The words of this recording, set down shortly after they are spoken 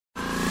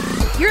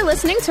You're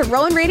listening to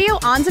Rowan Radio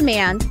On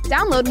Demand.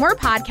 Download more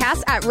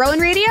podcasts at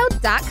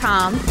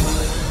rowanradio.com.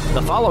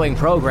 The following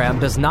program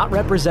does not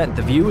represent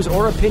the views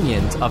or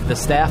opinions of the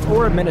staff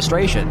or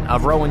administration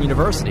of Rowan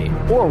University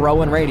or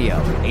Rowan Radio,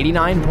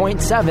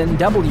 89.7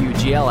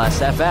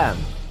 WGLS FM.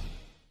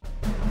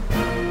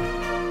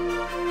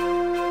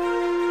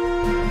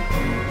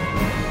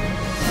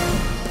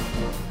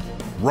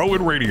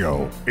 Rowan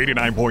Radio,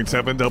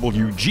 89.7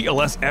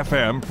 WGLS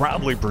FM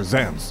proudly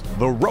presents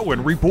The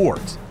Rowan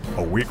Report,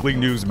 a weekly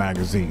news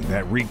magazine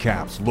that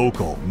recaps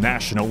local,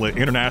 national, and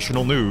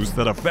international news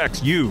that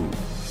affects you.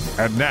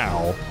 And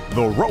now,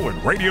 the Rowan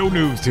Radio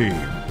News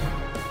Team.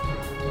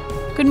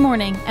 Good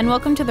morning, and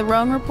welcome to the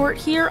Rowan Report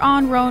here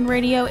on Rowan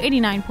Radio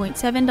 89.7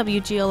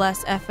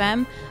 WGLS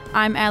FM.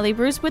 I'm Allie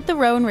Bruce with the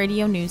Rowan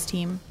Radio News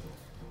Team.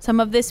 Some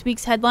of this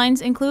week's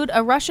headlines include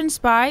a Russian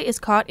spy is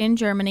caught in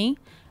Germany,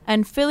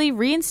 and Philly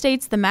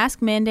reinstates the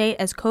mask mandate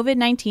as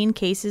COVID-19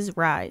 cases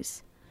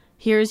rise.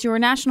 Here's your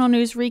national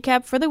news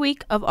recap for the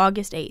week of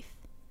August 8th.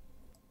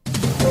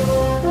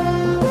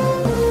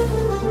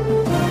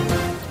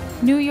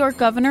 New York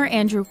Governor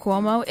Andrew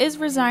Cuomo is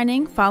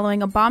resigning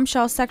following a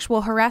bombshell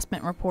sexual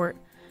harassment report.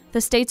 The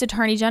state's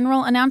attorney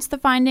general announced the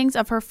findings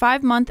of her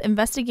 5-month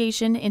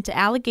investigation into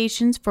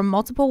allegations from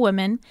multiple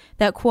women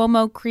that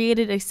Cuomo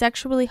created a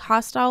sexually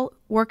hostile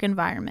work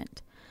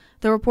environment.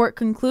 The report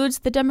concludes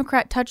the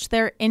Democrat touched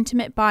their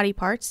intimate body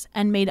parts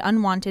and made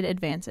unwanted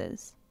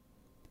advances.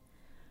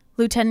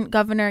 Lieutenant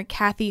Governor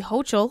Kathy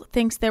Hochul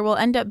thinks there will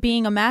end up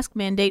being a mask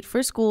mandate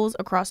for schools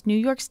across New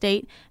York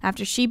State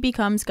after she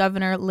becomes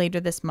governor later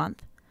this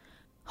month.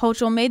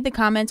 Hochul made the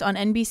comments on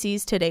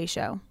NBC's Today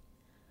Show.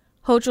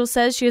 Hochul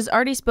says she has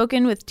already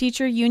spoken with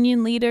teacher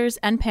union leaders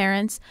and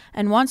parents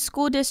and wants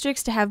school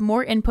districts to have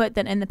more input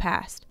than in the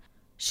past.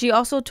 She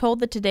also told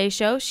the Today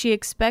Show she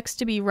expects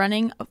to be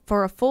running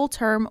for a full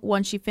term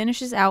once she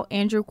finishes out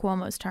Andrew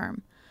Cuomo's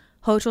term.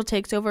 Hochul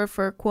takes over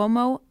for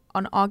Cuomo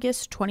on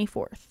August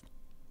 24th.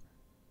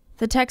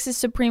 The Texas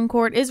Supreme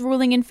Court is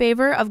ruling in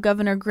favor of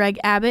Governor Greg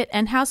Abbott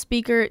and House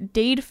Speaker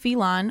Dade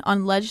Phelan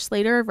on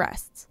legislator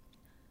arrests.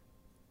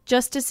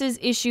 Justices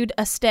issued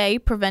a stay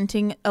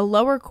preventing a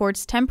lower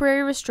court's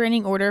temporary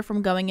restraining order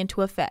from going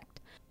into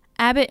effect.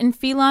 Abbott and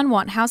Phelan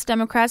want House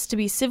Democrats to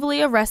be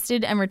civilly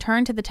arrested and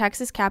returned to the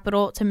Texas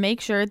Capitol to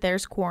make sure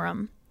there's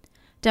quorum.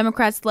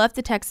 Democrats left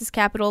the Texas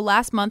Capitol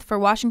last month for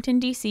Washington,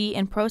 D.C.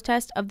 in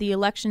protest of the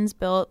elections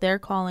bill they're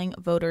calling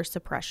voter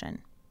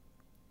suppression.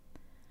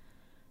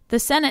 The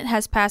Senate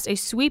has passed a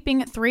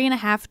sweeping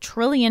 $3.5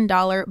 trillion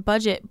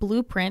budget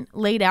blueprint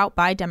laid out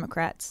by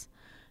Democrats.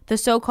 The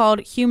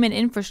so-called Human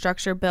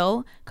Infrastructure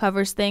Bill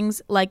covers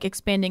things like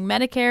expanding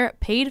Medicare,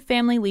 paid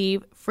family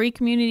leave, free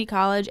community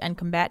college, and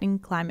combating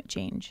climate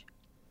change.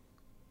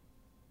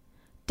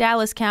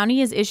 Dallas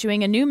County is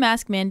issuing a new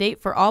mask mandate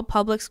for all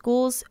public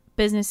schools,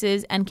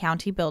 businesses, and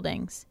county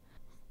buildings.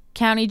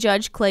 County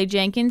Judge Clay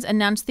Jenkins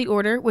announced the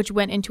order, which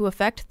went into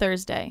effect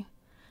Thursday.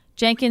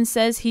 Jenkins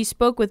says he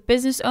spoke with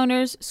business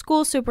owners,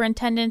 school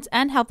superintendents,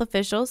 and health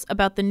officials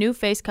about the new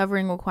face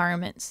covering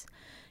requirements.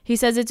 He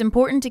says it's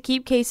important to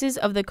keep cases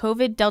of the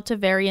COVID Delta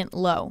variant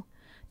low.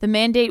 The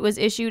mandate was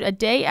issued a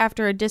day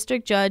after a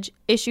district judge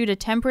issued a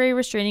temporary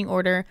restraining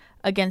order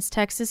against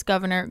Texas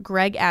Governor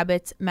Greg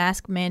Abbott's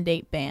mask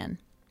mandate ban.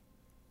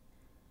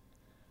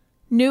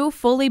 New,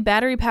 fully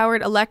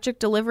battery-powered electric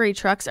delivery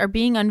trucks are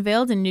being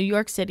unveiled in New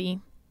York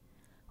City.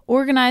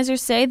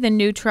 Organizers say the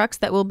new trucks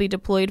that will be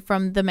deployed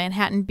from the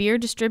Manhattan Beer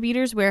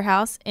Distributors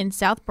Warehouse in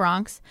South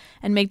Bronx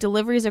and make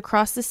deliveries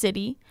across the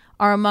city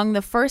are among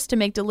the first to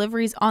make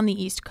deliveries on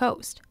the East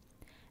Coast.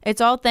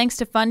 It's all thanks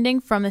to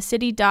funding from the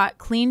City Dot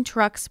Clean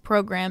Trucks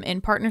program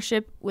in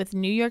partnership with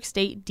New York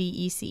State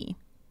DEC.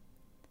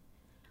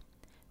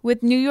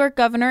 With New York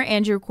Governor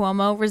Andrew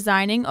Cuomo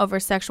resigning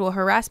over sexual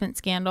harassment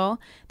scandal,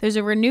 there's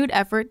a renewed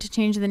effort to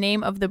change the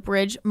name of the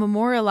bridge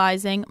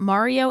memorializing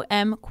Mario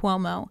M.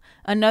 Cuomo,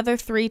 another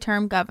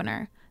 3-term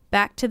governor,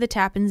 back to the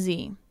Tappan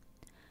Zee.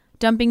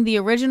 Dumping the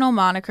original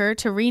moniker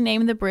to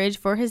rename the bridge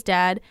for his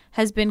dad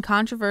has been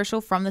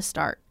controversial from the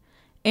start.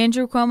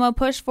 Andrew Cuomo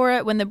pushed for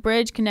it when the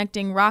bridge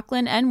connecting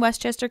Rockland and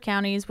Westchester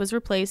counties was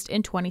replaced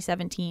in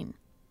 2017.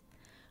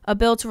 A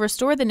bill to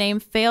restore the name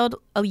failed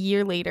a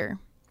year later.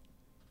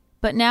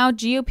 But now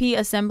GOP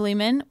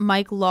Assemblyman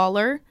Mike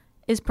Lawler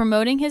is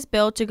promoting his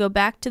bill to go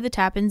back to the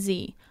Tappan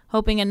Zee,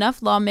 hoping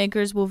enough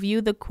lawmakers will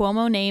view the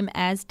Cuomo name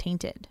as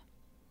tainted.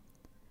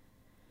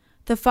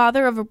 The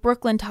father of a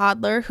Brooklyn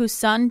toddler whose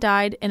son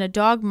died in a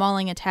dog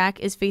mauling attack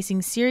is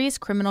facing serious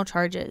criminal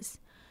charges.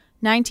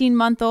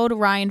 19-month-old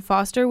Ryan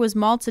Foster was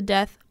mauled to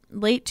death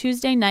late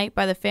Tuesday night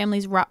by the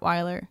family's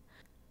Rottweiler.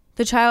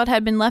 The child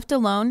had been left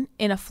alone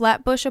in a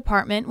Flatbush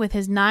apartment with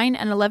his 9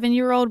 and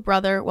 11-year-old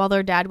brother while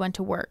their dad went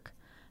to work.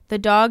 The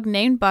dog,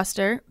 named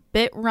Buster,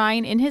 bit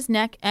Ryan in his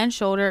neck and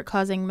shoulder,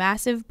 causing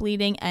massive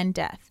bleeding and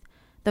death.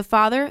 The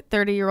father,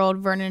 30-year-old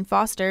Vernon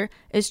Foster,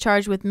 is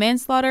charged with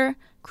manslaughter,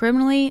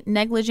 criminally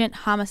negligent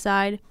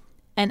homicide,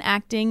 and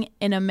acting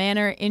in a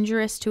manner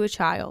injurious to a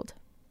child.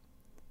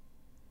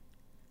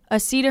 A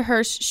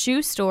Cedarhurst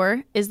shoe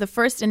store is the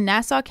first in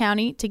Nassau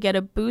County to get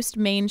a Boost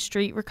Main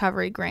Street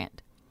Recovery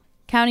Grant.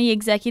 County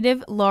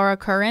Executive Laura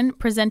Curran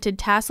presented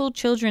tasseled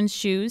children's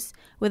shoes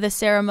with a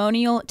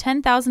ceremonial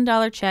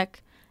 $10,000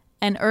 check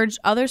and urged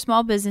other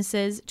small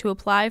businesses to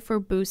apply for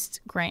Boost's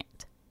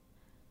grant.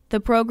 The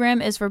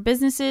program is for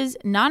businesses,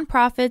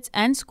 nonprofits,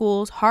 and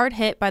schools hard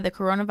hit by the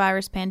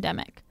coronavirus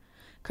pandemic.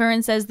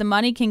 Curran says the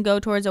money can go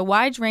towards a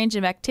wide range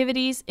of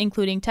activities,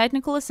 including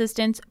technical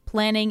assistance,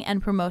 planning,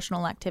 and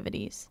promotional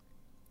activities.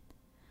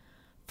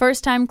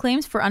 First-time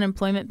claims for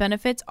unemployment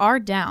benefits are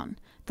down.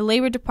 The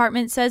Labor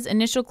Department says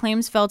initial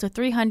claims fell to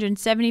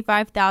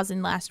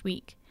 375,000 last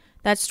week.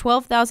 That's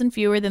 12,000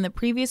 fewer than the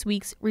previous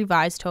week's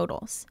revised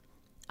totals.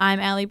 I'm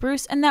Allie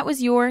Bruce, and that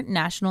was your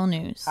National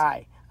News.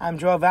 Hi, I'm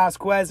Joel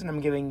Vasquez, and I'm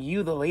giving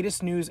you the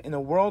latest news in the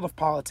world of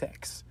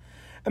politics.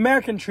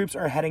 American troops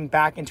are heading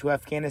back into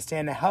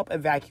Afghanistan to help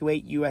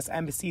evacuate U.S.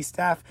 Embassy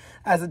staff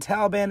as the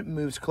Taliban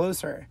moves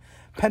closer.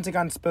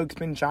 Pentagon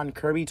spokesman John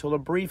Kirby told a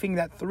briefing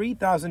that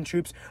 3,000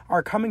 troops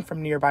are coming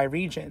from nearby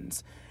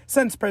regions.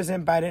 Since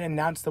President Biden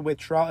announced the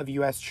withdrawal of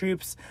U.S.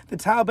 troops, the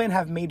Taliban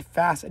have made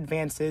fast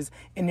advances,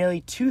 and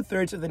nearly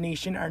two-thirds of the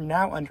nation are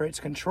now under its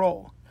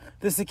control.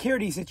 The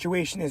security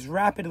situation is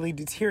rapidly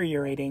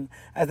deteriorating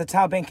as the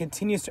Taliban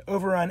continues to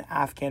overrun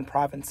Afghan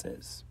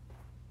provinces.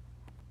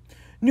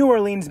 New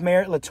Orleans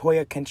Mayor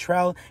LaToya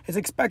Cantrell is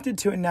expected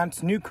to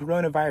announce new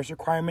coronavirus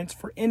requirements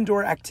for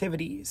indoor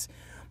activities.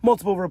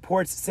 Multiple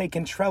reports say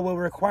Cantrell will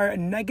require a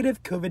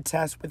negative COVID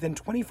test within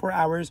 24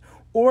 hours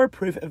or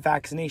proof of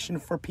vaccination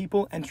for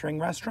people entering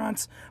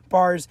restaurants,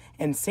 bars,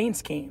 and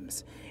Saints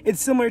games.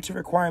 It's similar to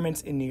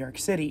requirements in New York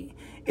City.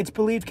 It's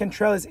believed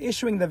Cantrell is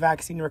issuing the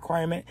vaccine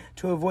requirement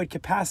to avoid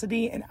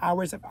capacity and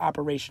hours of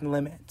operation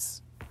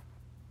limits.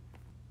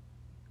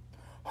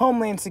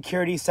 Homeland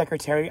Security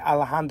Secretary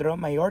Alejandro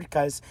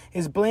Mayorkas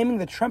is blaming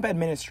the Trump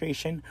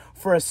administration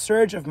for a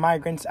surge of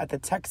migrants at the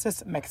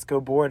Texas-Mexico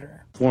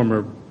border.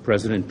 Former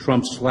President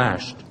Trump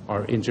slashed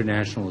our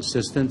international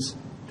assistance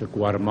to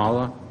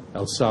Guatemala,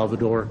 El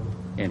Salvador,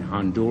 and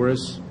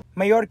Honduras.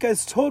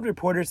 Mayorkas told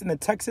reporters in the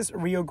Texas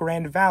Rio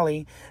Grande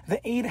Valley the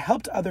aid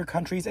helped other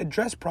countries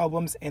address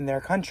problems in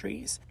their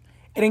countries.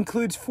 It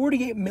includes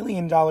 $48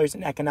 million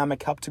in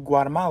economic help to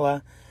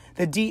Guatemala.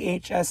 The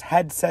DHS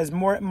head says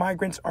more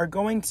migrants are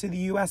going to the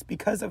U.S.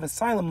 because of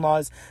asylum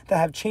laws that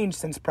have changed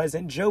since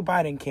President Joe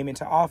Biden came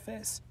into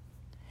office.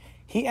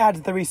 He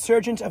adds the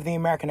resurgence of the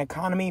American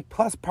economy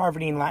plus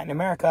poverty in Latin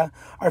America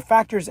are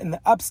factors in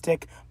the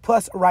upstick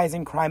plus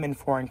rising crime in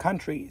foreign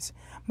countries.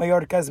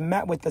 Mayorkas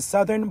met with the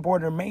southern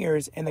border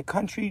mayors and the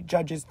country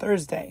judges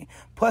Thursday,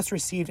 plus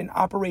received an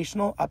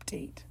operational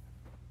update.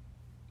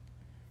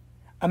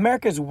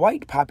 America's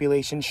white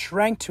population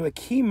shrank to a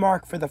key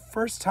mark for the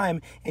first time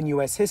in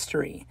U.S.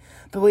 history.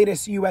 The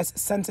latest U.S.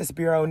 Census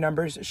Bureau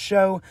numbers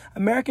show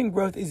American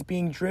growth is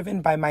being driven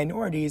by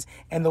minorities,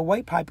 and the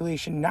white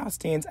population now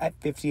stands at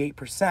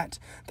 58%,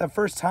 the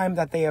first time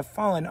that they have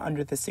fallen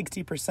under the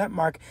 60%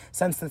 mark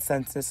since the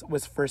census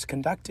was first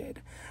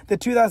conducted. The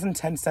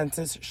 2010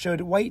 census showed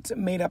whites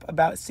made up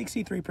about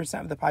 63%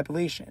 of the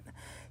population.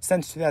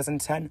 Since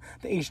 2010,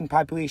 the Asian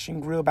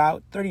population grew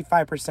about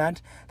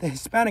 35%, the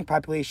Hispanic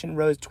population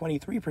rose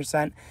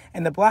 23%,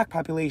 and the black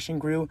population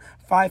grew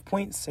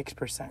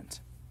 5.6%.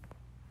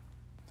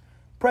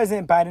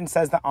 President Biden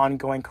says the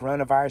ongoing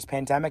coronavirus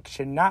pandemic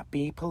should not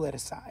be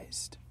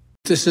politicized.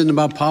 This isn't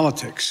about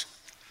politics.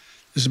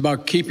 This is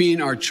about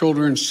keeping our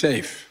children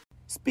safe.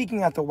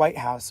 Speaking at the White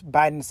House,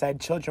 Biden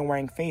said children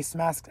wearing face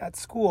masks at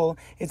school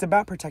is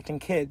about protecting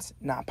kids,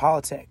 not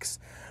politics.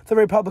 The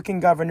Republican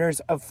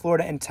governors of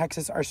Florida and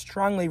Texas are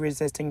strongly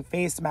resisting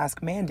face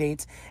mask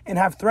mandates and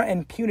have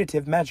threatened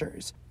punitive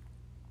measures.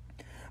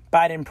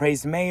 Biden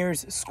praised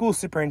mayors, school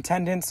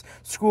superintendents,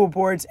 school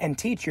boards, and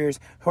teachers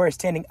who are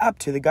standing up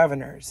to the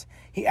governors.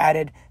 He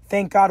added,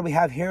 "Thank God we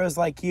have heroes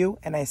like you,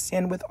 and I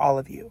stand with all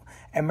of you.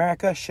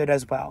 America should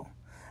as well."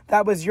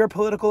 That was your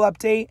political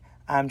update.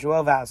 I'm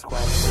Joel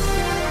Vasquez.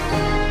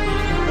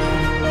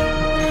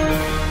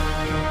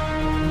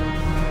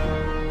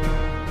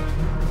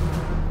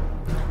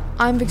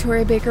 I'm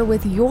Victoria Baker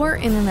with your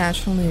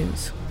international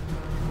news.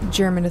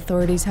 German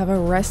authorities have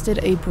arrested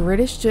a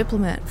British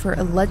diplomat for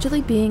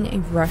allegedly being a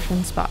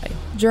Russian spy.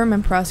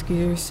 German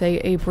prosecutors say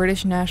a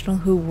British national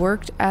who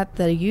worked at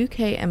the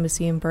UK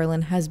embassy in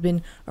Berlin has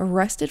been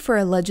arrested for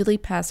allegedly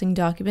passing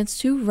documents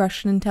to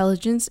Russian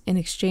intelligence in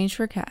exchange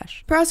for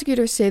cash.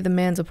 Prosecutors say the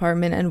man's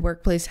apartment and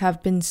workplace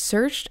have been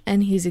searched,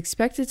 and he's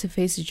expected to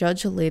face a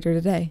judge later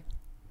today.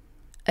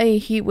 A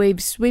heat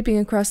wave sweeping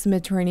across the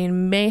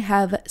Mediterranean may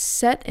have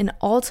set an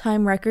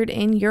all-time record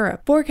in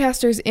Europe.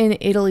 Forecasters in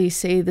Italy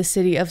say the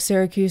city of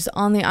Syracuse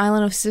on the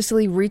island of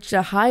Sicily reached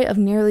a high of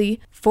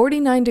nearly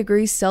 49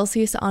 degrees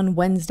Celsius on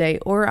Wednesday,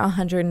 or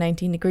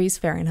 119 degrees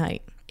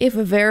Fahrenheit. If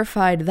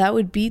verified, that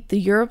would beat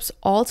Europe's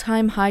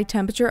all-time high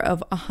temperature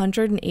of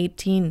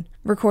 118.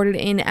 recorded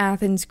in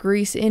Athens,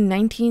 Greece in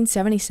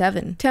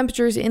 1977.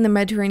 Temperatures in the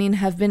Mediterranean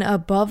have been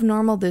above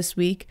normal this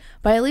week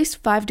by at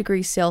least 5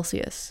 degrees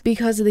Celsius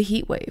because of the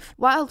heat wave.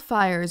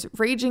 Wildfires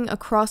raging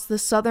across the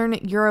southern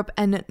Europe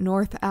and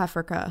North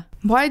Africa.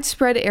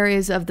 Widespread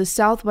areas of the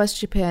southwest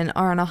Japan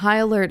are on a high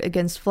alert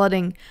against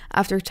flooding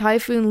after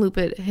Typhoon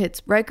Lupit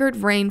hits record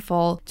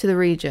rainfall to the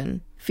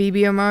region.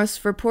 Phoebe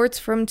Amos reports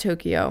from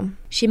Tokyo.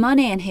 Shimane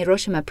and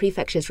Hiroshima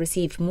prefectures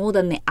received more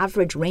than the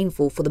average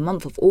rainfall for the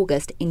month of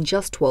August in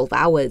just 12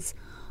 hours.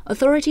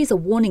 Authorities are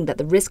warning that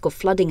the risk of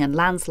flooding and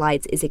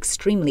landslides is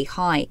extremely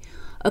high.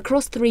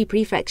 Across 3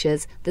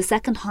 prefectures, the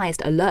second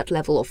highest alert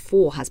level of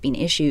 4 has been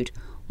issued.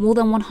 More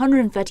than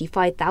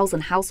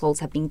 135,000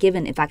 households have been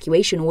given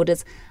evacuation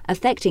orders,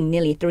 affecting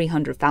nearly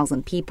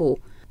 300,000 people.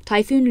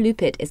 Typhoon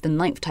Lupit is the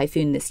 9th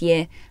typhoon this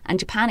year, and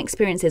Japan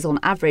experiences on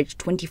average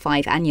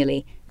 25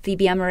 annually.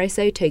 Phoebe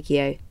Amoroso,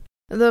 Tokyo.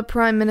 The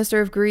Prime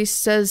Minister of Greece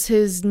says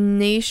his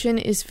nation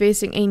is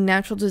facing a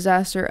natural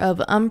disaster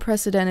of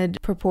unprecedented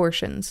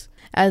proportions.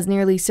 As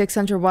nearly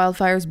 600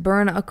 wildfires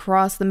burn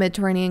across the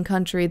Mediterranean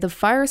country, the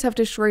fires have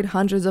destroyed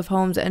hundreds of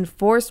homes and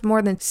forced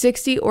more than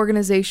 60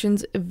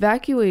 organizations'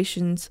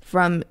 evacuations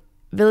from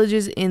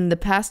villages in the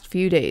past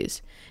few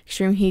days.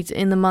 Extreme heat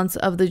in the months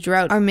of the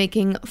drought are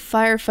making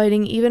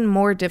firefighting even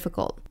more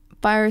difficult.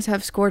 Fires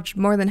have scorched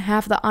more than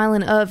half the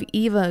island of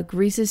Eva,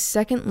 Greece's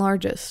second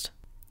largest.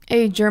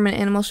 A German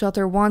animal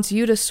shelter wants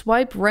you to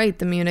swipe right.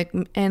 The Munich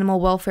animal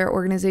welfare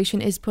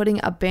organization is putting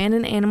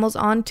abandoned animals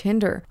on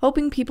Tinder,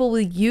 hoping people will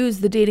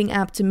use the dating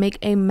app to make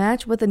a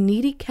match with a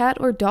needy cat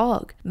or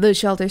dog. The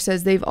shelter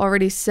says they've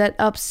already set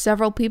up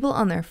several people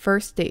on their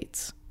first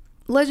dates.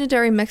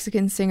 Legendary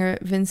Mexican singer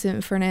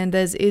Vincent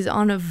Fernandez is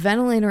on a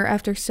ventilator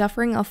after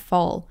suffering a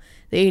fall.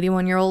 The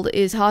 81-year-old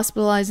is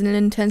hospitalized in an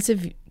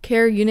intensive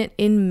care unit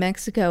in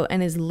Mexico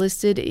and is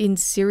listed in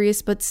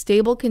serious but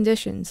stable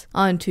conditions.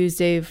 On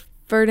Tuesday,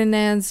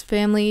 Fernandez's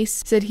family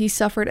said he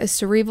suffered a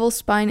cerebral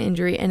spine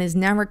injury and is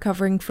now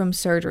recovering from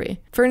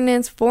surgery.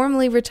 Fernandez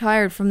formally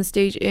retired from the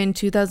stage in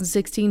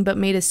 2016 but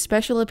made a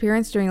special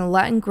appearance during the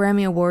Latin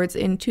Grammy Awards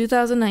in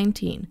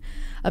 2019,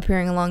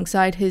 appearing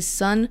alongside his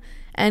son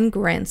and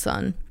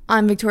grandson.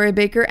 I'm Victoria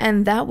Baker,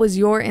 and that was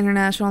your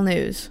international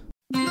news.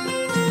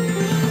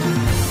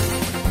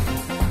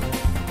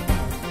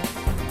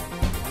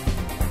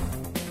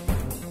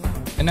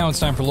 And now it's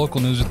time for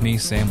local news with me,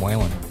 Sam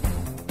Whalen.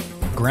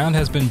 Ground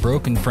has been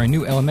broken for a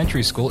new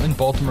elementary school in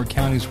Baltimore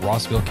County's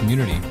Rossville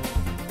community.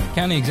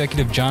 County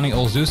Executive Johnny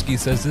Olszewski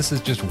says this is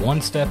just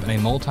one step in a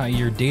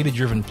multi-year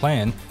data-driven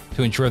plan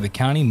to ensure the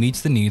county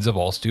meets the needs of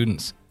all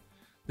students.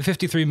 The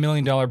 $53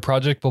 million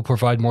project will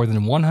provide more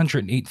than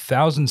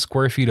 108,000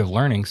 square feet of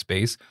learning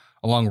space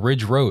along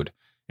Ridge Road,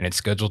 and it's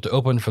scheduled to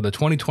open for the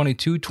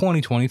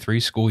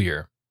 2022-2023 school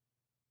year.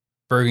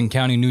 Bergen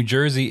County, New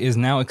Jersey is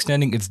now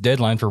extending its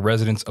deadline for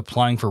residents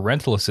applying for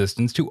rental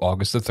assistance to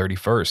August the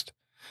 31st.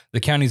 The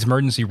county's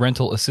Emergency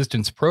Rental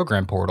Assistance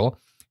Program portal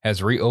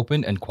has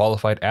reopened, and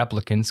qualified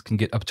applicants can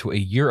get up to a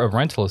year of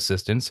rental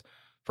assistance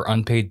for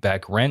unpaid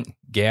back rent,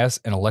 gas,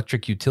 and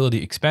electric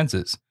utility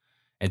expenses,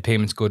 and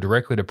payments go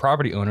directly to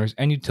property owners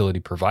and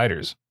utility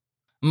providers.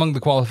 Among the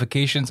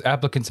qualifications,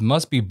 applicants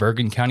must be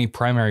Bergen County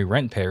primary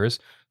rent payers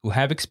who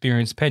have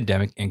experienced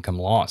pandemic income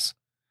loss.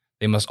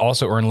 They must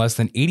also earn less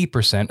than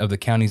 80% of the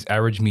county's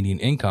average median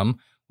income,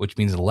 which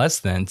means less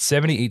than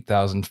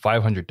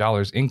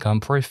 $78,500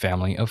 income for a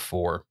family of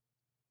 4.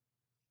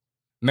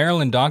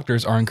 Maryland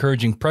doctors are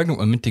encouraging pregnant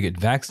women to get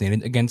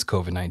vaccinated against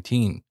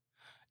COVID-19.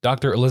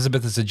 Dr.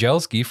 Elizabeth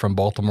Zajelski from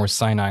Baltimore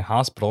Sinai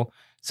Hospital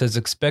says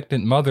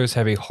expectant mothers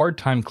have a hard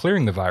time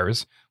clearing the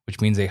virus, which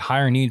means a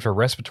higher need for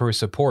respiratory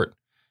support,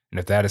 and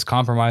if that is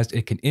compromised,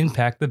 it can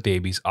impact the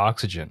baby's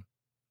oxygen.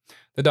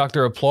 The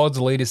doctor applauds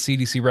the latest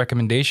CDC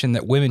recommendation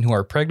that women who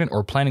are pregnant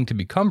or planning to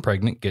become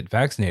pregnant get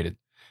vaccinated,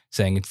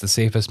 saying it's the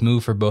safest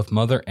move for both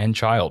mother and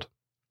child.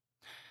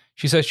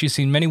 She says she's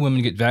seen many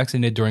women get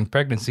vaccinated during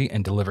pregnancy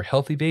and deliver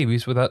healthy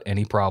babies without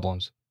any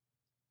problems.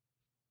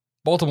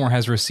 Baltimore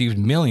has received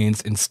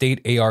millions in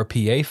state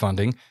ARPA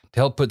funding to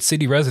help put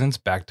city residents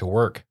back to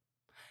work.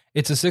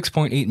 It's a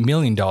 $6.8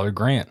 million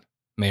grant.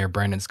 Mayor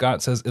Brandon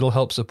Scott says it'll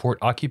help support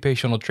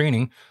occupational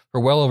training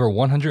for well over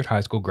 100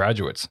 high school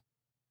graduates.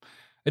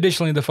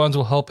 Additionally, the funds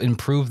will help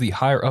improve the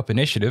Higher Up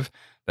initiative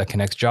that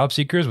connects job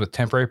seekers with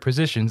temporary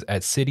positions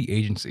at city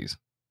agencies.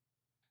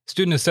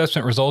 Student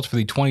assessment results for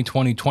the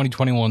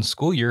 2020-2021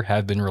 school year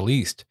have been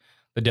released.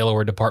 The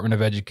Delaware Department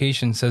of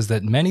Education says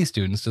that many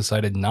students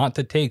decided not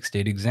to take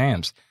state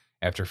exams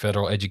after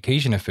federal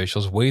education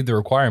officials waived the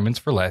requirements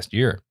for last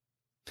year.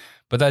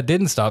 But that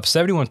didn't stop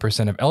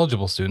 71% of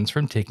eligible students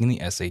from taking the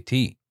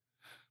SAT.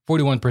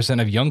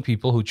 41% of young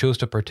people who chose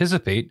to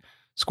participate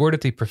scored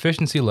at the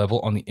proficiency level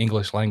on the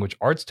English Language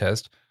Arts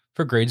test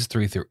for grades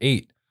 3 through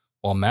 8,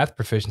 while math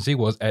proficiency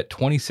was at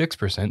 26%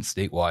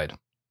 statewide.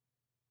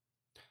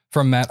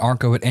 From Matt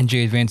Arco at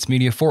NJ Advanced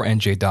Media for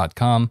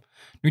NJ.com,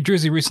 New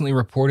Jersey recently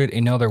reported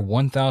another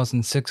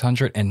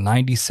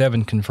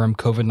 1,697 confirmed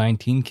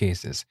COVID-19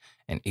 cases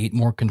and 8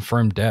 more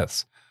confirmed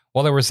deaths,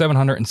 while there were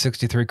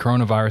 763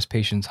 coronavirus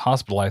patients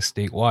hospitalized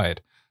statewide,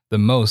 the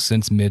most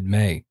since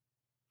mid-May.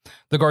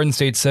 The Garden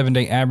State's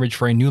 7-day average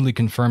for a newly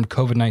confirmed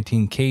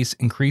COVID-19 case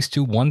increased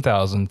to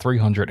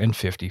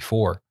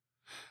 1,354.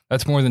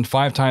 That's more than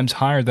 5 times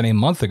higher than a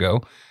month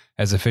ago,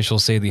 as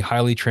officials say the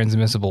highly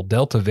transmissible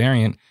Delta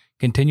variant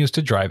continues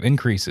to drive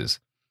increases,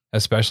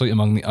 especially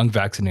among the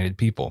unvaccinated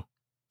people.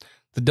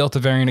 The Delta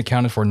variant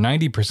accounted for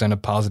 90%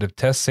 of positive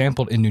tests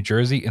sampled in New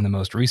Jersey in the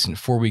most recent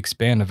 4-week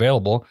span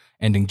available,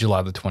 ending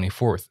July the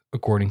 24th,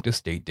 according to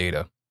state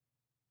data.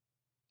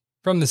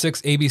 From the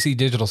 6ABC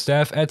digital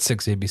staff at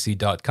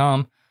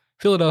 6abc.com,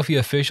 Philadelphia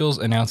officials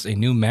announced a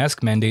new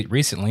mask mandate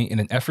recently in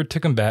an effort to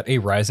combat a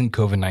rise in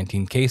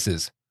COVID-19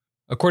 cases.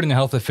 According to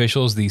health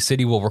officials, the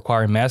city will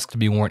require masks to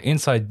be worn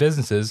inside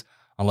businesses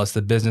unless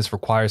the business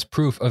requires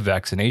proof of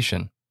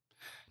vaccination.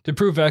 To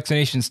prove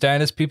vaccination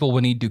status, people will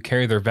need to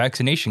carry their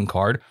vaccination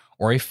card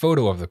or a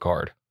photo of the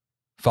card.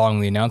 Following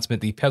the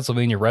announcement, the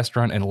Pennsylvania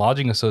Restaurant and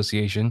Lodging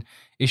Association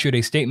issued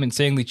a statement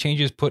saying the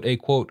changes put a,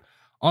 quote,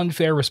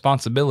 unfair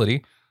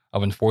responsibility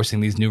of enforcing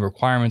these new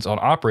requirements on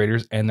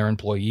operators and their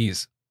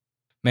employees.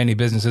 Many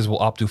businesses will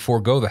opt to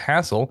forego the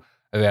hassle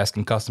of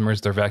asking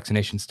customers their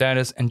vaccination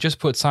status and just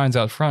put signs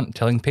out front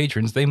telling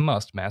patrons they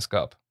must mask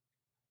up.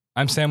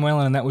 I'm Sam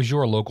Whalen, and that was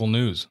your local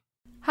news.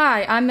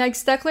 Hi, I'm Meg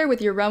Steckler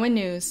with your Rowan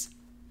News.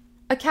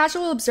 A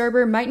casual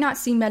observer might not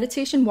see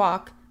Meditation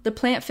Walk, the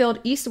plant-filled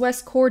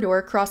east-west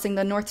corridor crossing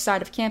the north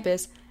side of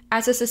campus,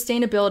 as a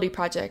sustainability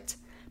project,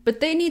 but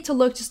they need to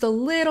look just a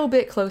little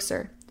bit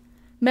closer.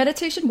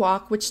 Meditation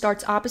Walk, which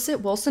starts opposite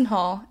Wilson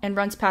Hall and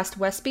runs past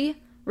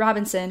Westby,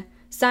 Robinson,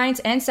 Science,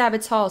 and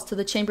Savitz Halls to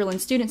the Chamberlain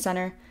Student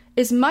Center,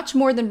 is much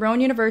more than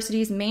Rowan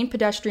University's main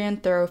pedestrian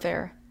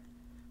thoroughfare.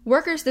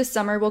 Workers this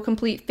summer will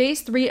complete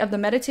Phase 3 of the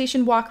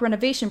Meditation Walk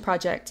renovation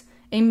project,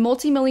 a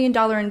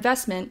multi-million-dollar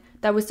investment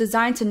that was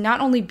designed to not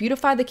only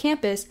beautify the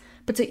campus,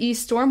 but to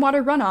ease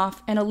stormwater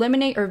runoff and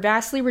eliminate or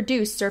vastly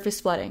reduce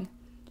surface flooding.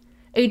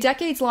 A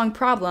decades-long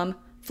problem,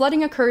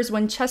 flooding occurs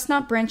when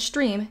Chestnut Branch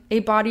Stream, a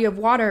body of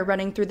water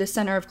running through the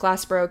center of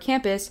Glassboro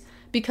campus,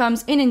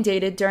 becomes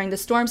inundated during the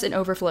storms and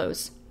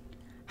overflows.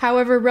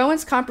 However,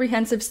 Rowan's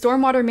comprehensive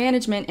stormwater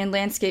management and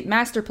landscape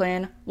master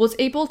plan was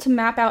able to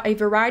map out a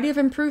variety of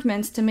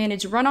improvements to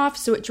manage runoff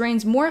so it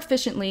drains more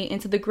efficiently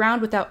into the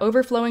ground without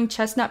overflowing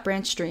Chestnut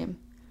Branch Stream.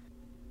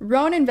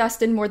 Rowan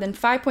invested more than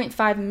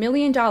 $5.5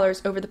 million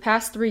over the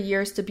past 3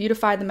 years to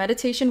beautify the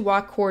Meditation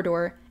Walk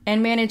corridor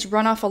and manage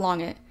runoff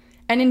along it,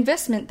 an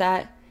investment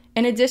that,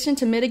 in addition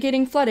to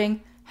mitigating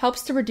flooding,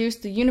 helps to reduce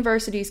the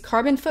university's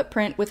carbon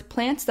footprint with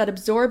plants that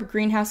absorb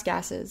greenhouse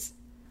gases.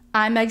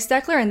 I'm Meg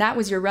Steckler, and that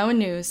was your Rowan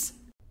News.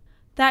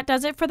 That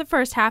does it for the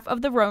first half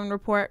of the Rowan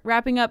Report,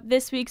 wrapping up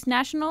this week's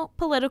national,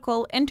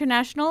 political,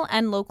 international,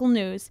 and local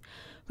news.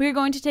 We are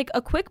going to take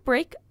a quick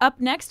break.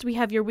 Up next, we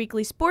have your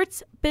weekly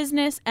sports,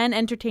 business, and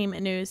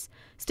entertainment news.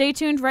 Stay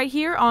tuned right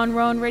here on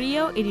Rowan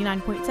Radio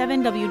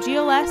 89.7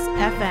 WGLS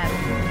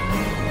FM.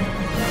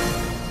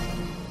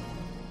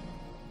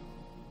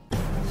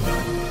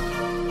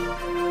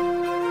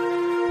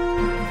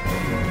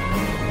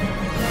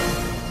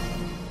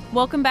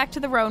 Welcome back to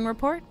the Rowan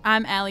Report.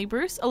 I'm Allie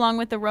Bruce, along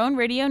with the Rowan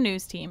Radio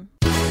News team.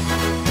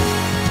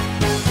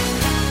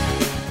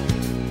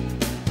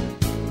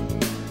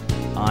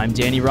 I'm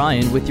Danny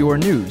Ryan with your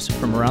news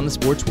from around the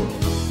sports world.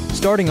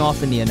 Starting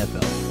off in the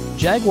NFL,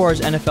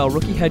 Jaguars NFL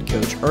rookie head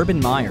coach Urban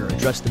Meyer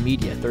addressed the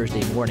media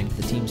Thursday morning with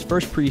the team's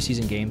first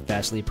preseason game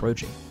fastly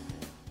approaching.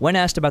 When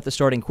asked about the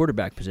starting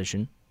quarterback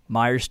position,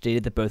 Meyer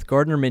stated that both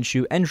Gardner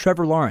Minshew and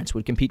Trevor Lawrence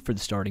would compete for the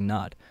starting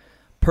nod.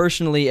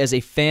 Personally, as a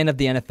fan of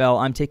the NFL,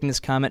 I'm taking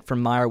this comment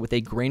from Meyer with a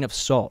grain of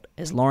salt,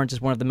 as Lawrence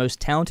is one of the most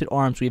talented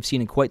arms we have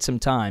seen in quite some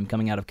time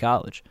coming out of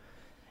college.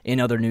 In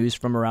other news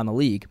from around the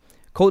league,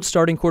 Colts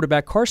starting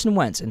quarterback Carson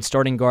Wentz and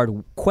starting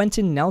guard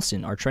Quentin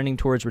Nelson are trending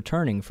towards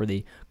returning for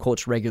the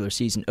Colts regular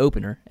season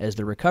opener, as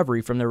their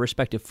recovery from their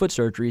respective foot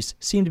surgeries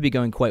seem to be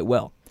going quite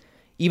well.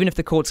 Even if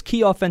the Colts'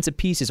 key offensive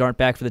pieces aren't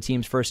back for the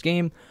team's first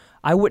game,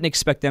 I wouldn't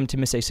expect them to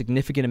miss a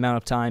significant amount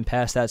of time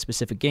past that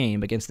specific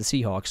game against the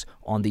Seahawks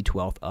on the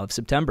 12th of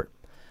September.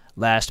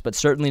 Last but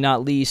certainly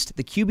not least,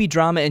 the QB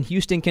drama in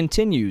Houston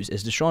continues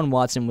as Deshaun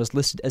Watson was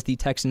listed as the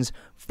Texans'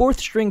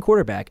 fourth-string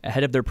quarterback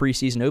ahead of their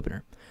preseason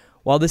opener.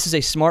 While this is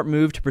a smart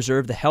move to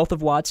preserve the health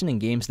of Watson in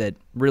games that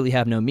really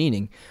have no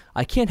meaning,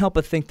 I can't help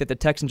but think that the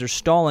Texans are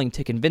stalling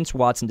to convince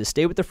Watson to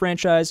stay with the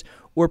franchise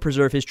or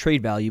preserve his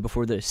trade value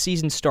before the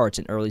season starts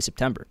in early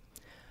September.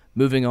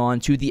 Moving on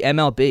to the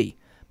MLB.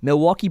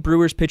 Milwaukee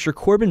Brewers pitcher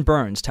Corbin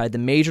Burnes tied the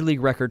Major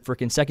League record for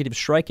consecutive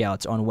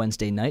strikeouts on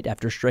Wednesday night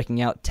after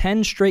striking out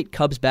 10 straight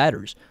Cubs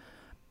batters.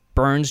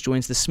 Burnes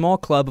joins the small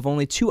club of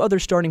only 2 other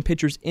starting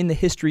pitchers in the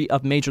history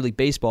of Major League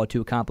Baseball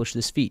to accomplish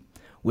this feat,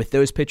 with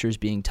those pitchers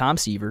being Tom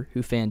Seaver,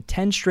 who fanned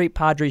 10 straight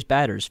Padres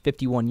batters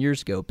 51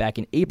 years ago back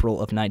in April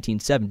of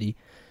 1970,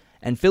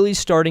 and Phillies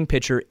starting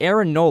pitcher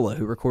Aaron Nola,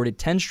 who recorded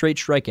 10 straight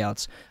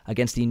strikeouts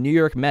against the New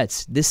York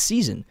Mets this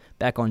season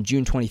back on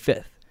June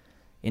 25th.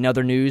 In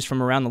other news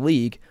from around the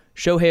league,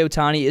 Shohei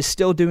Ohtani is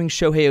still doing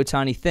Shohei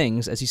Ohtani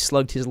things as he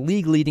slugged his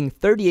league-leading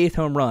 38th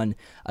home run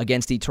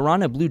against the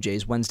Toronto Blue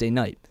Jays Wednesday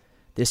night.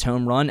 This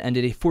home run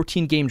ended a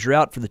 14-game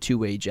drought for the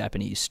two-way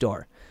Japanese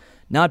star.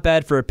 Not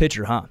bad for a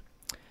pitcher, huh?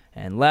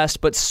 And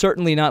last but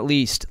certainly not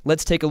least,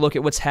 let's take a look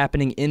at what's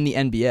happening in the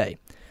NBA.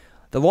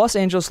 The Los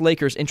Angeles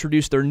Lakers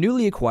introduced their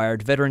newly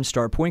acquired veteran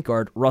star point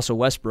guard Russell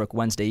Westbrook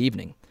Wednesday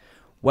evening.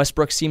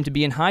 Westbrook seemed to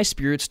be in high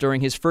spirits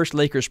during his first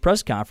Lakers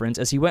press conference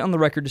as he went on the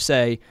record to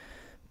say,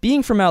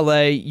 "Being from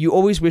LA, you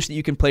always wish that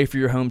you can play for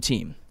your home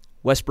team."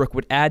 Westbrook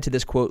would add to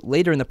this quote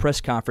later in the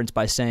press conference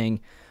by saying,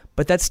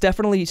 "But that's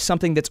definitely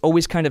something that's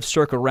always kind of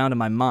circled around in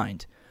my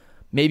mind.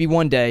 Maybe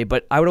one day,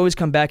 but I would always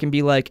come back and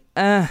be like,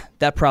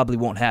 that probably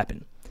won't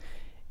happen."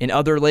 In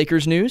other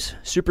Lakers news,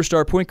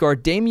 superstar point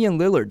guard Damian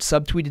Lillard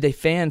subtweeted a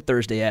fan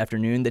Thursday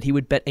afternoon that he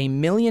would bet $1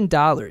 million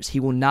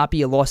he will not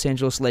be a Los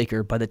Angeles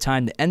Laker by the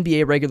time the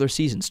NBA regular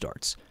season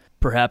starts.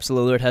 Perhaps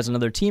Lillard has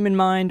another team in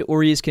mind,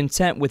 or he is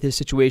content with his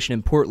situation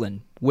in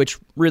Portland, which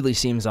really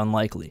seems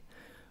unlikely.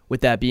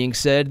 With that being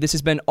said, this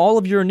has been all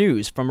of your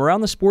news from around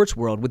the sports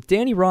world with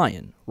Danny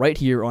Ryan, right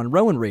here on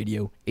Rowan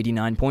Radio,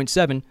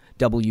 89.7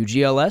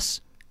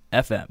 WGLS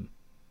FM.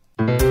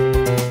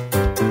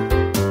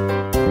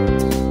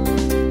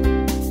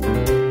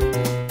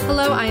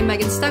 Hello, I am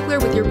Megan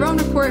Steckler with your Rowan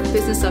Report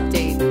Business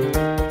Update.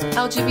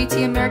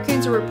 LGBT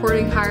Americans are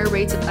reporting higher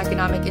rates of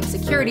economic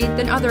insecurity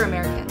than other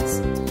Americans.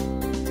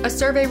 A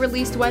survey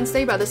released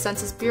Wednesday by the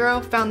Census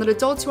Bureau found that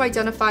adults who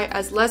identify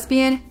as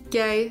lesbian,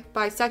 gay,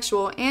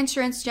 bisexual, and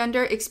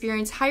transgender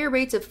experience higher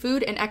rates of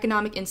food and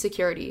economic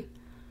insecurity.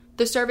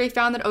 The survey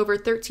found that over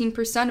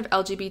 13% of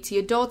LGBT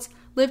adults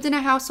lived in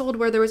a household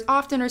where there was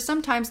often or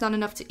sometimes not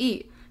enough to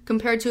eat,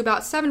 compared to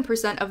about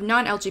 7% of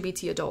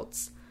non-LGBT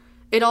adults.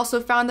 It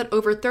also found that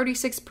over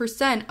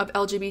 36% of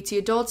LGBT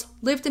adults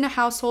lived in a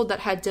household that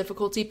had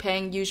difficulty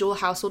paying usual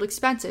household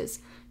expenses,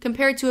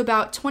 compared to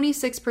about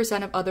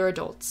 26% of other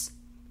adults.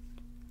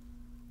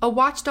 A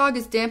watchdog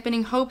is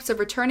dampening hopes of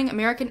returning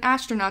American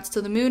astronauts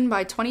to the moon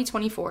by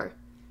 2024.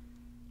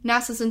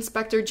 NASA's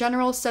Inspector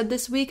General said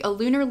this week a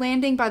lunar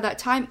landing by that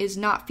time is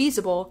not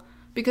feasible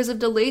because of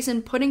delays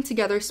in putting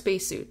together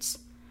spacesuits.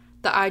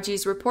 The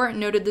IG's report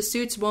noted the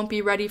suits won't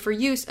be ready for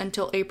use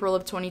until April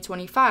of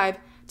 2025,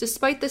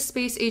 despite the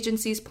space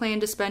agency's plan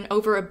to spend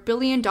over $1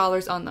 billion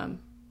on them.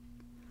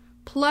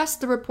 Plus,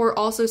 the report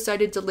also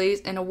cited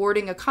delays in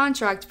awarding a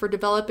contract for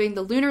developing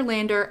the lunar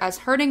lander as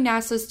hurting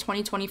NASA's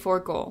 2024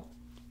 goal.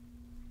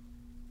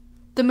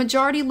 The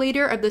majority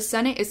leader of the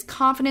Senate is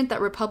confident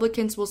that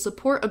Republicans will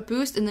support a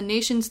boost in the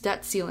nation's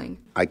debt ceiling.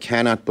 I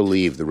cannot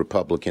believe the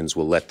Republicans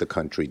will let the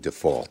country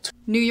default.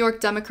 New York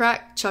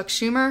Democrat Chuck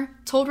Schumer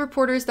told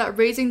reporters that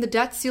raising the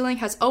debt ceiling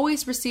has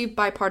always received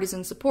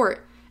bipartisan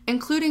support,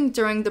 including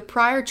during the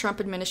prior Trump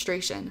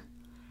administration.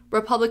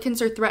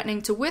 Republicans are threatening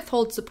to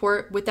withhold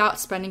support without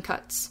spending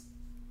cuts.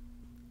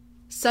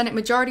 Senate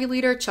Majority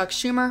Leader Chuck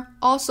Schumer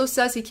also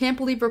says he can't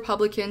believe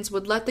Republicans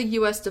would let the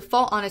U.S.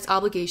 default on its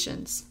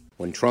obligations.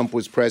 When Trump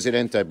was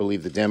president, I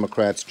believe the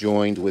Democrats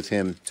joined with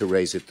him to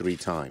raise it 3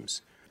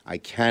 times. I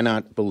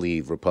cannot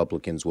believe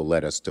Republicans will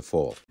let us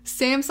default.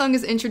 Samsung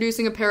is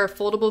introducing a pair of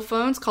foldable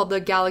phones called the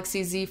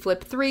Galaxy Z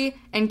Flip 3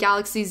 and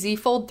Galaxy Z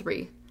Fold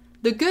 3.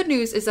 The good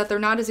news is that they're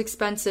not as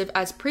expensive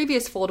as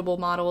previous foldable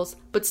models,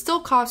 but still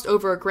cost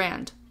over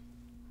 $1,000.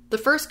 The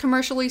first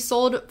commercially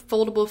sold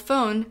foldable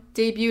phone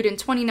debuted in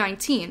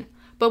 2019,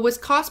 but was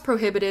cost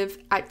prohibitive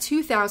at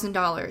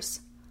 $2,000.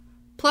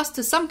 Plus,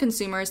 to some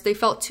consumers, they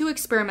felt too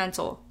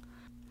experimental.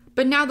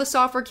 But now the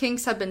software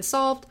kinks have been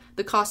solved,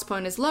 the cost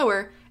point is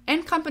lower,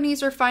 and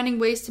companies are finding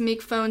ways to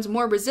make phones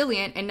more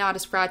resilient and not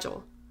as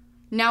fragile.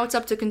 Now it's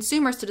up to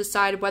consumers to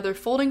decide whether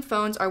folding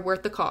phones are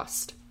worth the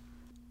cost.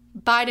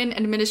 Biden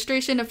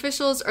administration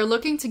officials are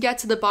looking to get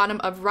to the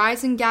bottom of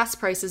rising gas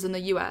prices in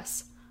the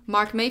U.S.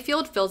 Mark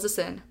Mayfield fills us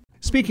in.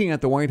 Speaking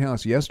at the White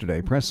House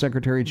yesterday, Press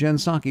Secretary Jen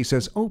Psaki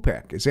says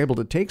OPEC is able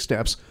to take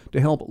steps to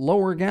help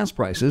lower gas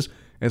prices,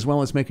 as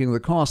well as making the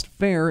cost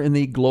fair in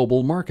the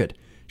global market.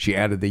 She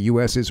added the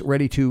U.S. is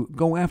ready to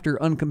go after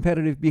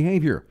uncompetitive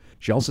behavior.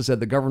 She also said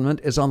the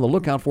government is on the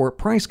lookout for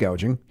price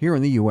gouging here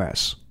in the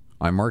U.S.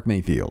 I'm Mark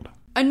Mayfield.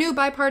 A new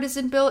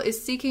bipartisan bill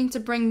is seeking to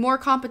bring more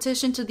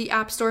competition to the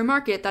App Store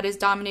market that is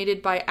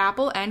dominated by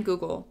Apple and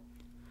Google.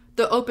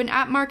 The Open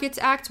App Markets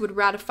Act would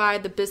ratify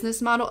the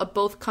business model of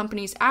both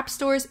companies' app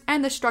stores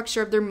and the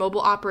structure of their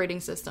mobile operating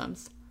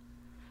systems.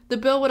 The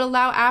bill would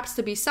allow apps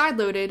to be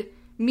sideloaded,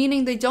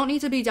 meaning they don't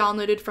need to be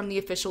downloaded from the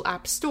official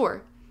App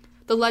Store.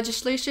 The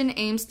legislation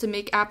aims to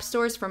make app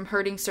stores from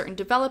hurting certain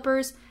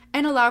developers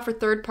and allow for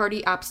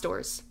third-party app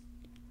stores.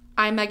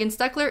 I'm Megan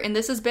Steckler, and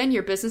this has been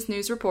your Business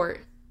News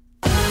Report.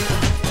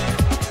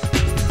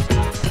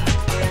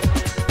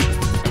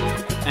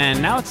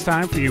 And now it's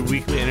time for your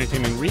weekly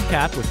entertainment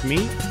recap with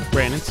me,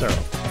 Brandon Searle.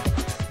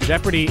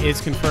 Jeopardy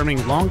is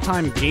confirming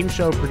longtime game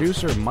show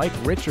producer Mike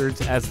Richards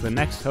as the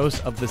next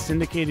host of the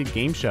syndicated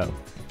game show.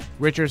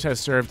 Richards has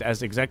served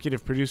as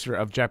executive producer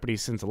of Jeopardy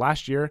since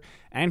last year,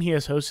 and he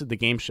has hosted the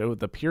game show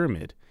The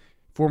Pyramid.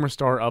 Former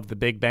star of The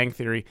Big Bang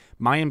Theory,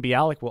 Mayim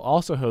Bialik will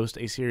also host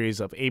a series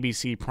of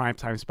ABC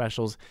primetime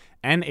specials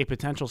and a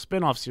potential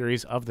spin-off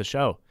series of the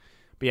show.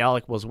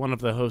 Bialik was one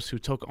of the hosts who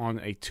took on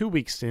a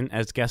 2-week stint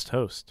as guest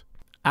host.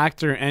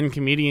 Actor and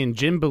comedian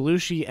Jim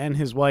Belushi and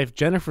his wife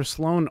Jennifer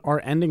Sloan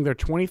are ending their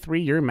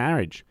 23-year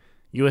marriage.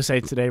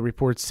 USA Today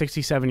reports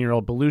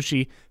 67-year-old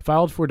Belushi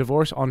filed for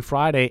divorce on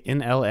Friday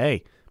in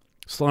L.A.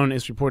 Sloan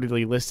is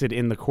reportedly listed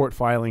in the court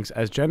filings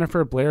as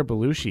Jennifer Blair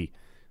Belushi.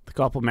 The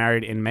couple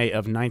married in May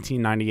of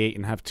 1998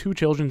 and have 2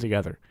 children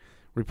together.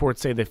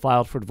 Reports say they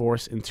filed for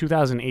divorce in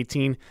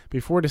 2018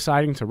 before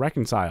deciding to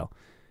reconcile.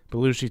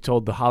 Belushi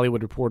told The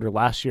Hollywood Reporter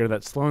last year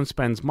that Sloan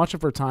spends much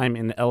of her time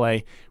in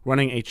L.A.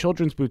 running a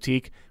children's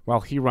boutique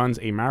while he runs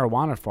a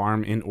marijuana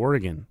farm in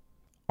Oregon.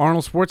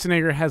 Arnold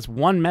Schwarzenegger has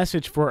one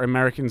message for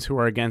Americans who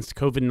are against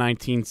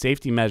COVID-19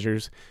 safety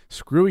measures: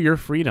 screw your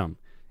freedom.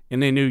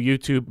 In a new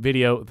YouTube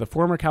video, the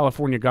former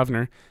California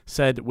governor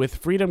said, "With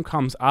freedom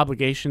comes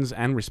obligations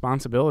and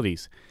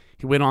responsibilities."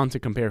 He went on to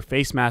compare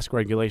face mask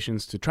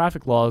regulations to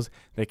traffic laws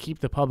that keep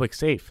the public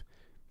safe.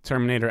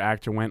 Terminator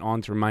actor went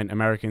on to remind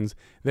Americans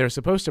they're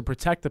supposed to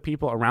protect the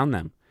people around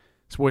them.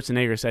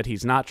 Schwarzenegger said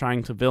he's not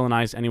trying to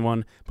villainize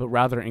anyone, but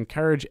rather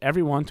encourage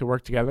everyone to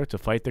work together to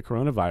fight the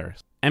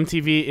coronavirus.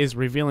 MTV is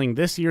revealing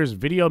this year's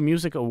Video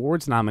Music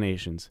Awards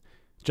nominations.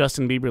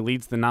 Justin Bieber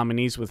leads the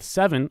nominees with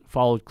 7,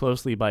 followed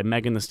closely by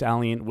Megan Thee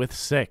Stallion with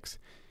 6.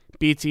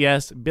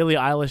 BTS, Billie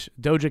Eilish,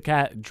 Doja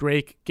Cat,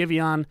 Drake,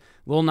 Giveon,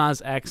 Lil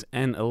Nas X,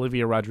 and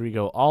Olivia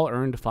Rodrigo all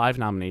earned 5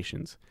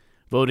 nominations.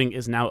 Voting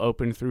is now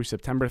open through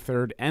September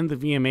 3rd, and the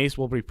VMAs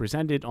will be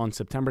presented on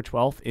September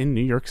 12th in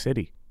New York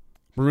City.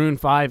 Maroon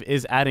 5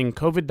 is adding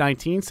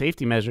COVID-19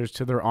 safety measures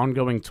to their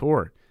ongoing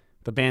tour.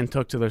 The band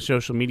took to their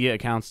social media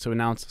accounts to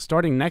announce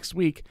starting next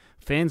week,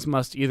 fans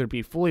must either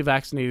be fully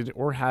vaccinated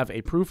or have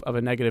a proof of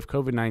a negative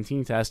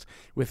COVID-19 test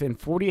within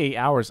 48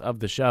 hours of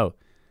the show.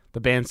 The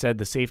band said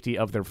the safety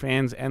of their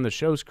fans and the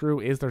show's crew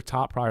is their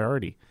top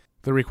priority.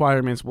 The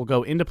requirements will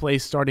go into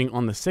place starting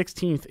on the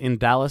 16th in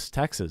Dallas,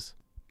 Texas.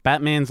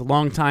 Batman's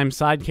longtime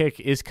sidekick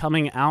is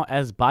coming out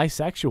as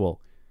bisexual.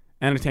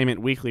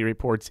 Entertainment Weekly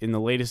reports in the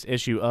latest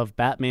issue of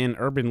Batman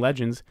Urban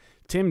Legends,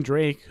 Tim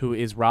Drake, who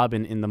is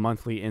Robin in the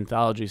monthly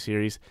anthology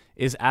series,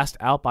 is asked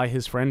out by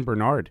his friend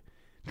Bernard.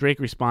 Drake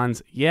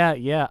responds,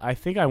 Yeah, I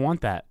think I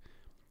want that.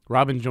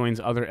 Robin joins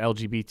other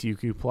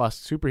LGBTQ+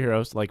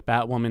 superheroes like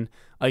Batwoman,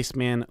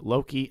 Iceman,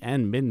 Loki,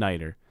 and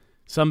Midnighter.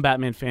 Some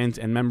Batman fans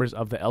and members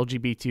of the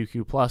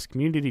LGBTQ+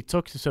 community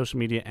took to social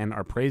media and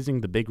are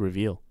praising the big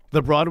reveal.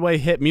 The Broadway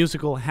hit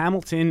musical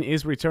Hamilton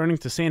is returning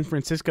to San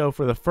Francisco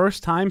for the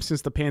first time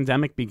since the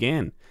pandemic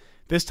began.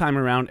 This time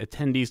around,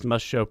 attendees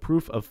must show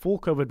proof of full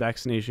COVID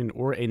vaccination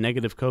or a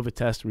negative COVID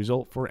test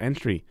result for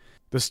entry.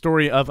 The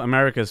story of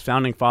America's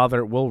founding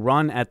father will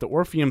run at the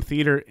Orpheum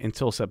Theater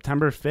until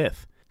September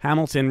 5th.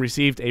 Hamilton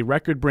received a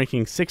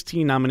record-breaking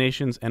 16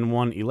 nominations and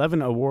won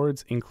 11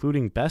 awards,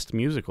 including Best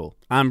Musical.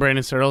 I'm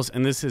Brandon Searles,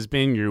 and this has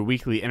been your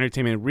weekly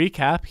entertainment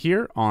recap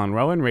here on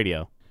Rowan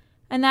Radio.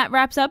 And that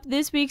wraps up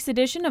this week's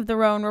edition of the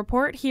Rowan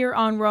Report here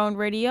on Rowan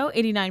Radio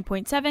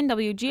 89.7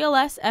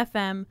 WGLS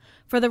FM.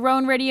 For the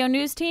Rowan Radio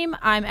News Team,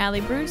 I'm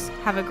Allie Bruce.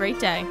 Have a great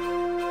day.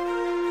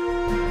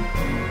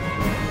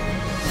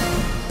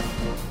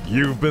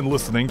 You've been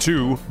listening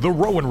to The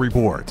Rowan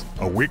Report,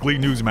 a weekly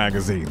news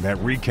magazine that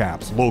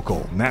recaps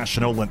local,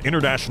 national, and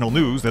international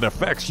news that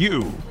affects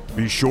you.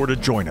 Be sure to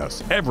join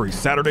us every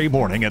Saturday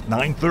morning at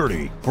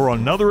 9:30 for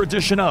another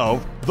edition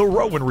of The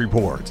Rowan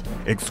Report,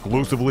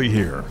 exclusively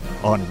here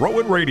on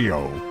Rowan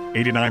Radio,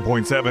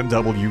 89.7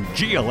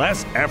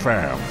 WGLS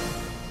FM.